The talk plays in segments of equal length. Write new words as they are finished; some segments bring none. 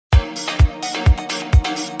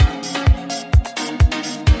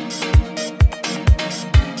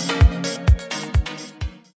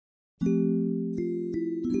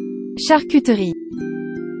Charcuterie.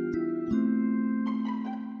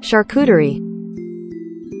 Charcuterie.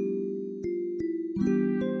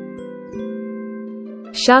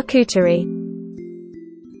 Charcuterie.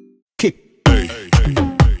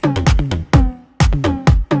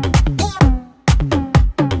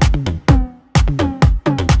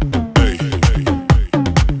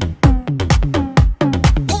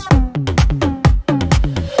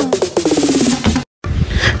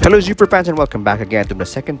 Hello super fans, and welcome back again to the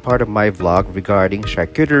second part of my vlog regarding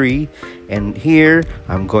charcuterie. And here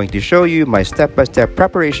I'm going to show you my step-by-step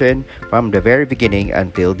preparation from the very beginning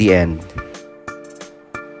until the end.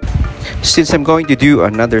 Since I'm going to do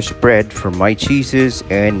another spread for my cheeses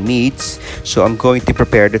and meats, so I'm going to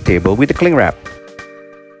prepare the table with the cling wrap.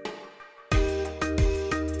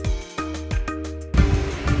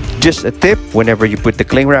 Just a tip, whenever you put the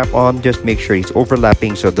cling wrap on, just make sure it's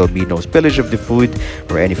overlapping so there'll be no spillage of the food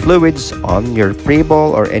or any fluids on your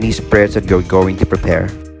table or any spreads that you're going to prepare.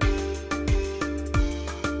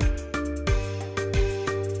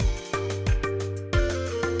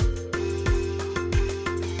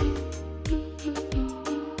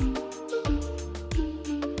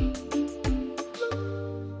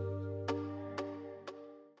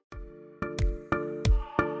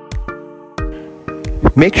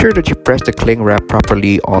 Make sure that you press the cling wrap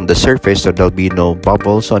properly on the surface so there'll be no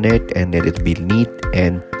bubbles on it, and then it'll be neat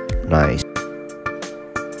and nice.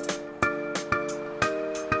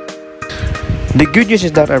 The good news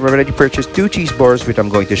is that I've already purchased 2 cheese boards, which I'm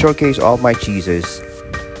going to showcase all my cheeses.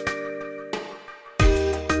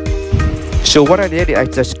 So what I did, I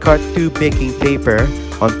just cut 2 baking paper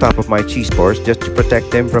on top of my cheese boards just to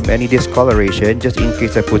protect them from any discoloration, just in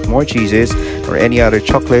case I put more cheeses or any other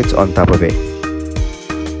chocolates on top of it.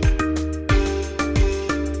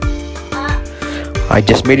 I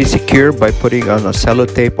just made it secure by putting on a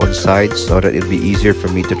sellotape on sides so that it'll be easier for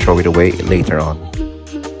me to throw it away later on.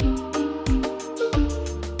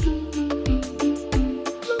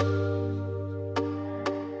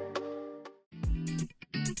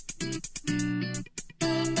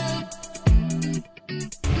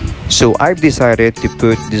 So I've decided to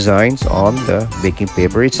put designs on the baking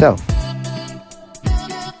paper itself.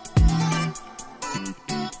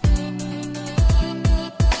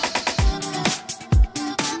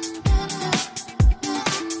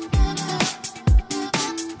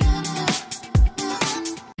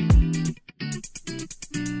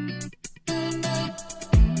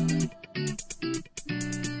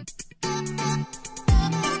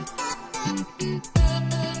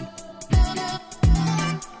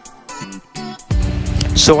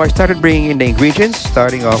 So I started bringing in the ingredients,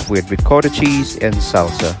 starting off with ricotta cheese and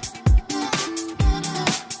salsa.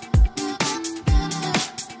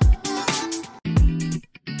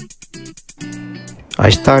 I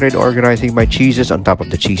started organizing my cheeses on top of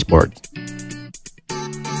the cheese board.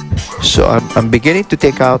 So I'm beginning to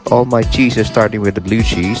take out all my cheeses, starting with the blue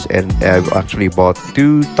cheese, and I've actually bought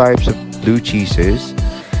 2 types of blue cheeses.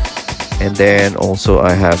 And then also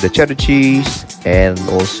I have the cheddar cheese and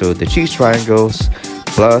also the cheese triangles,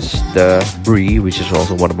 plus the brie, which is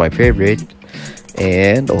also one of my favorite,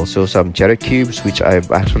 and also some cheddar cubes, which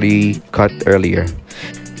I've actually cut earlier.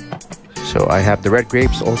 So I have the red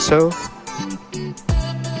grapes also.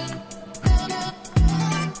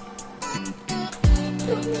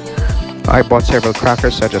 I bought several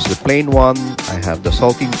crackers, such as the plain one, I have the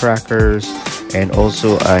saltine crackers, and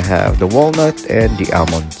also I have the walnut and the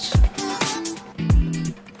almonds.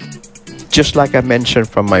 Just like I mentioned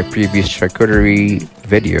from my previous charcuterie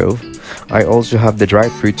video, I also have the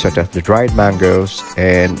dried fruits, such as the dried mangoes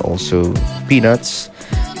and also peanuts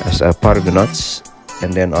as a part of the nuts.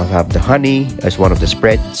 And then I'll have the honey as one of the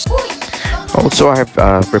spreads. Also, I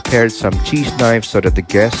have prepared some cheese knives so that the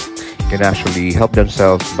guests can actually help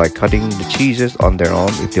themselves by cutting the cheeses on their own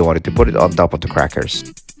if they wanted to put it on top of the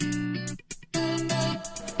crackers.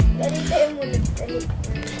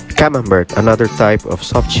 Camembert, another type of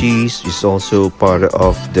soft cheese, is also part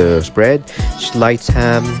of the spread. Sliced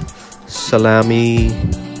ham, salami,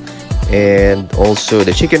 and also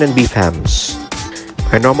the chicken and beef hams.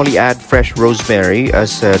 I normally add fresh rosemary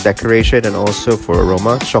as a decoration and also for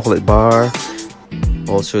aroma. Chocolate bar,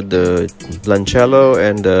 also the blancello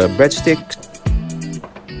and the breadstick.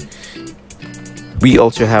 We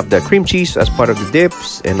also have the cream cheese as part of the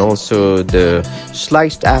dips, and also the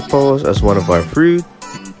sliced apples as one of our fruit.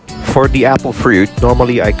 For the apple fruit,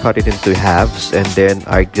 normally I cut it into halves and then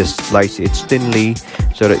I just slice it thinly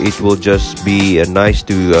so that it will just be nice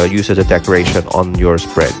to use as a decoration on your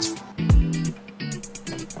spreads.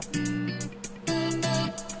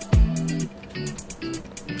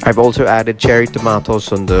 I've also added cherry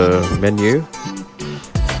tomatoes on the menu.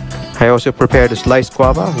 I also prepared a sliced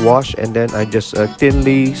guava, washed, and then I just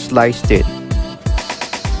thinly sliced it.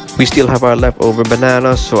 We still have our leftover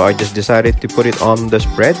bananas, so I just decided to put it on the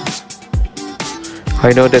spread.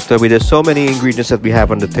 I know that with so many ingredients that we have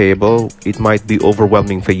on the table, it might be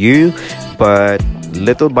overwhelming for you, but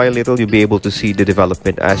little by little you'll be able to see the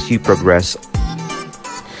development as you progress.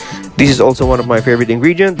 This is also one of my favorite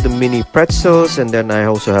ingredients, the mini pretzels, and then I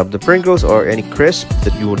also have the Pringles or any crisp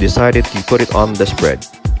that you decided to put it on the spread.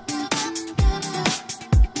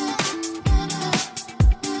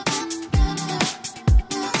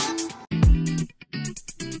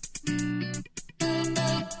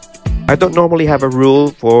 I don't normally have a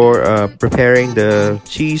rule for preparing the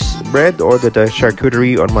cheese bread or the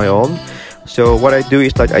charcuterie on my own. So what I do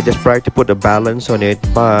is that I just try to put a balance on it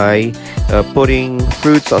by putting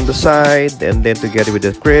fruits on the side, and then together with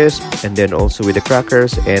the crisp, and then also with the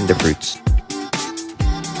crackers and the fruits.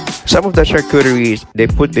 Some of the charcuteries, they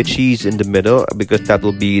put the cheese in the middle because that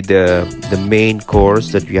will be the main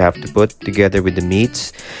course that you have to put together with the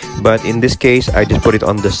meats. But in this case, I just put it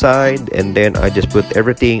on the side, and then I just put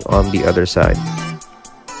everything on the other side.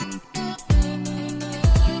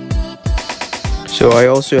 So I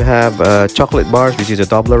also have chocolate bars, which is a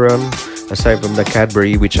Toblerone, aside from the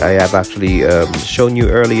Cadbury, which I have actually shown you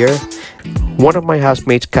earlier. One of my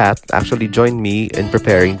housemates' cat actually joined me in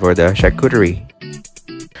preparing for the charcuterie.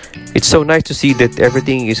 It's so nice to see that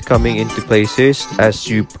everything is coming into places as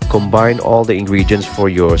you combine all the ingredients for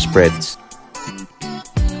your spreads.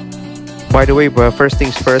 By the way, first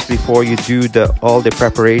things first, before you do all the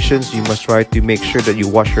preparations, you must try to make sure that you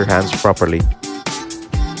wash your hands properly.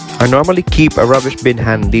 I normally keep a rubbish bin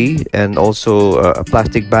handy and also a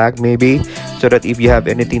plastic bag maybe, so that if you have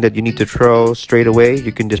anything that you need to throw straight away,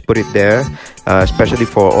 you can just put it there, especially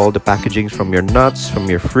for all the packagings from your nuts, from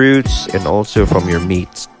your fruits, and also from your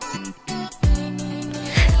meats.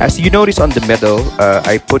 As you notice on the middle,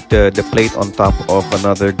 I put the plate on top of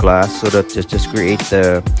another glass so that just creates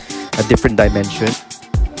a different dimension.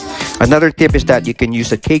 Another tip is that you can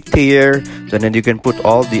use a cake tier, and then you can put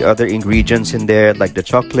all the other ingredients in there, like the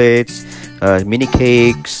chocolates, mini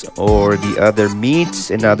cakes, or the other meats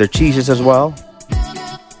and other cheeses as well.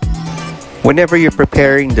 Whenever you're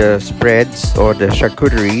preparing the spreads or the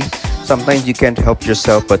charcuterie, sometimes you can't help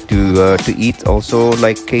yourself but to eat also,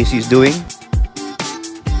 like Casey's doing.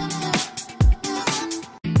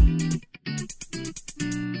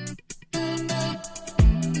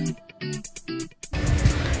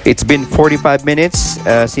 It's been 45 minutes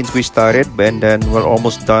since we started, and then we're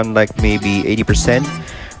almost done, like maybe 80%.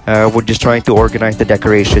 We're just trying to organize the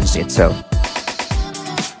decorations itself.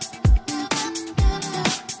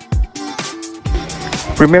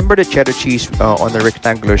 Remember the cheddar cheese on a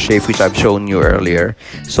rectangular shape, which I've shown you earlier.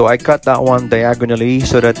 So I cut that one diagonally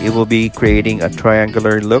so that it will be creating a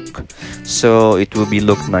triangular look, so it will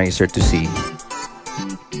look nicer to see.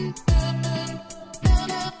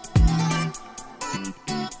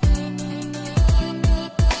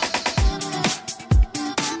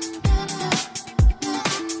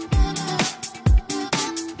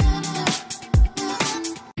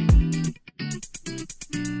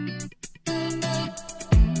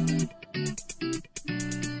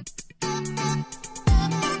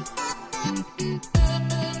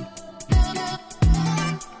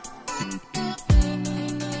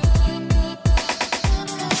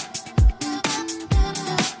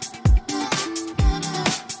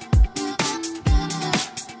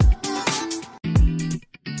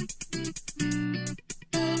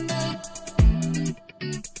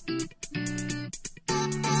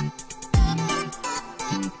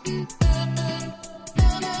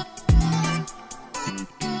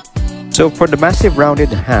 So for the massive rounded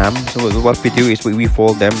ham, so what we do is we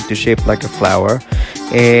fold them to shape like a flower,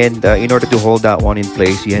 and in order to hold that one in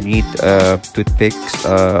place, you need toothpicks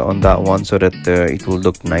on that one so that it will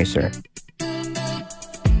look nicer.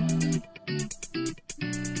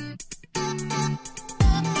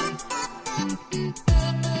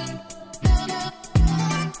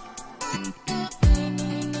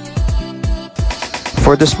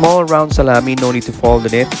 For the small round salami, no need to fold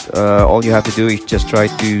in it. All you have to do is just try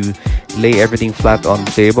to lay everything flat on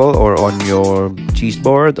the table or on your cheese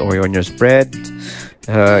board or on your spread,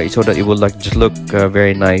 so that it will just look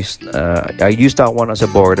very nice. I use that one as a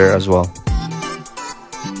border as well.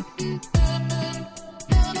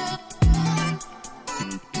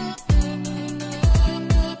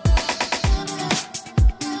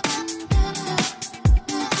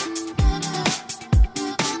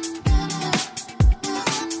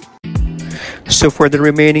 So for the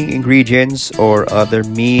remaining ingredients or other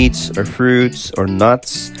meats or fruits or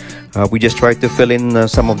nuts, We just try to fill in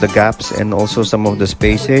some of the gaps and also some of the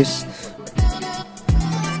spaces.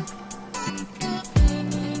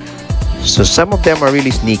 So some of them are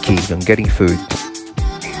really sneaky on getting food.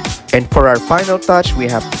 And for our final touch, we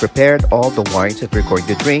have prepared all the wines that we're going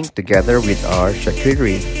to drink together with our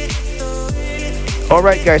charcuterie.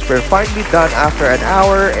 Alright guys, we're finally done after an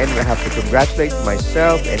hour, and we have to congratulate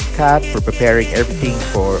myself and Kat for preparing everything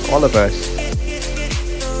for all of us.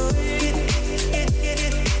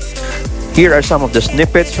 Here are some of the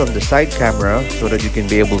snippets from the side camera so that you can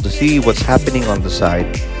be able to see what's happening on the side.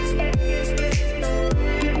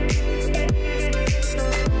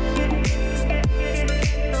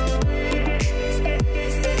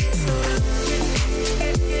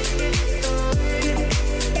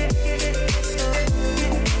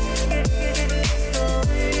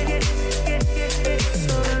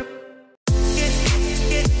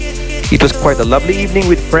 It was quite a lovely evening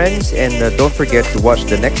with friends, and don't forget to watch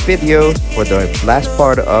the next video for the last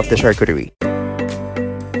part of the charcuterie.